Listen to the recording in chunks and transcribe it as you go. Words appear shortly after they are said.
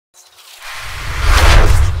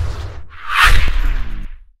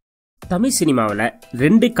தமிழ் சினிமாவில்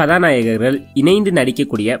 2 கதாநாயகர்கள் இணைந்து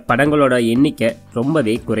நடிக்கக்கூடிய படங்களோட எண்ணிக்கை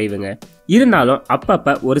ரொம்பவே குறைவுங்க. இருந்தாலும்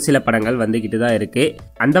அப்பப்ப ஒரு சில படங்கள் வந்துகிட்டு தான் இருக்கு.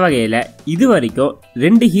 அந்த வகையில இது வரைக்கும்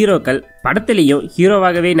 2 ஹீரோக்கள் படத்திலையும்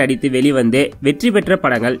ஹீரோவாகவே நடித்து வெளிவந்து வெற்றி பெற்ற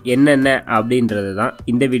படங்கள் என்னென்ன அப்படின்றது தான்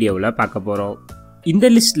இந்த வீடியோவில் பார்க்க போறோம். இந்த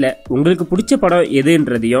லிஸ்ட்ல உங்களுக்கு பிடிச்ச படம்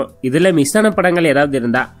எதுன்றதையும் இதுல மிஸ் ஆன படங்கள் ஏதாவது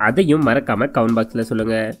இருந்தா அதையும் மறக்காம கமெண்ட் பாக்ஸ்ல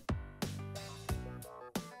சொல்லுங்க.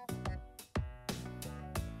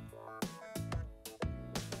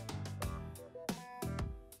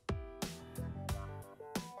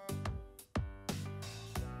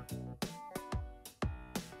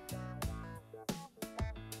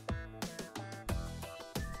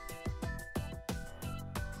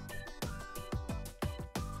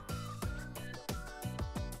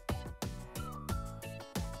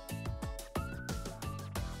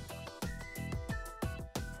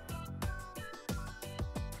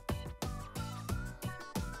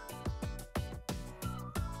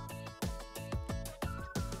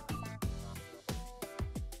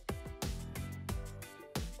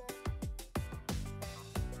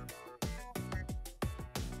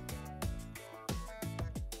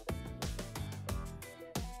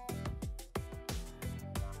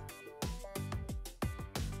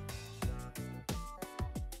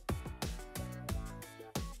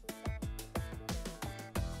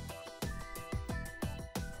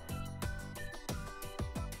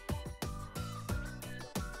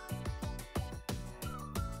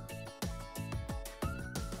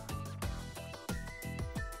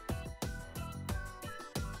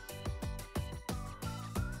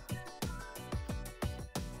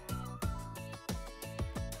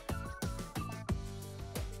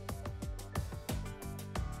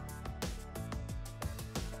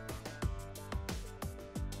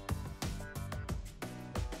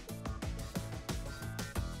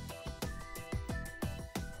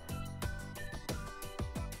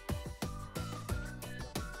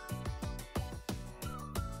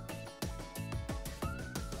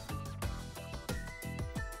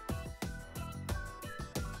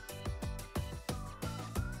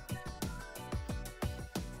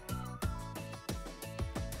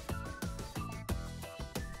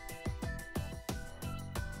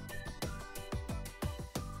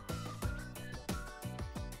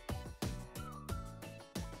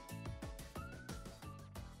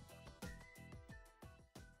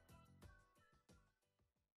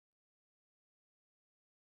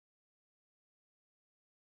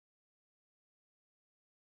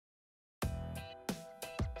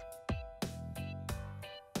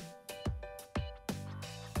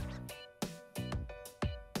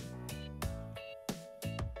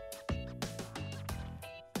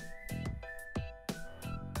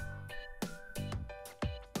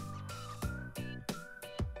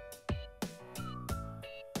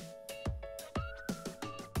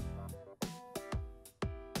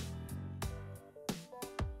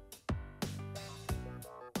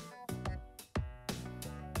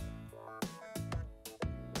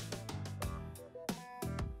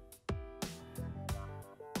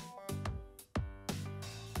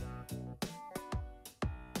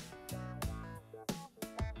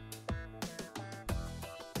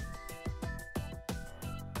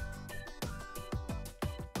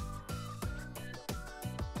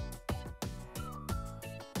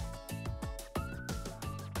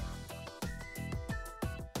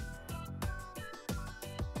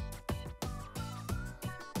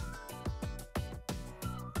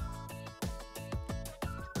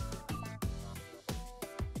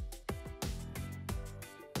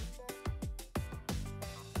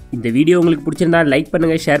 இந்த வீடியோ உங்களுக்கு பிடிச்சிருந்தா லைக்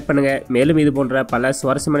பண்ணுங்க, ஷேர் பண்ணுங்க. மேலும் இது போன்ற பல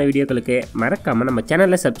சுவாரஸ்யமான வீடியோக்களுக்கு மறக்காம நம்ம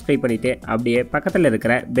சேனலை சப்ஸ்கிரைப் பண்ணிட்டு அப்படியே பக்கத்தில்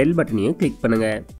இருக்கிற பெல் பட்டனையும் கிளிக் பண்ணுங்க.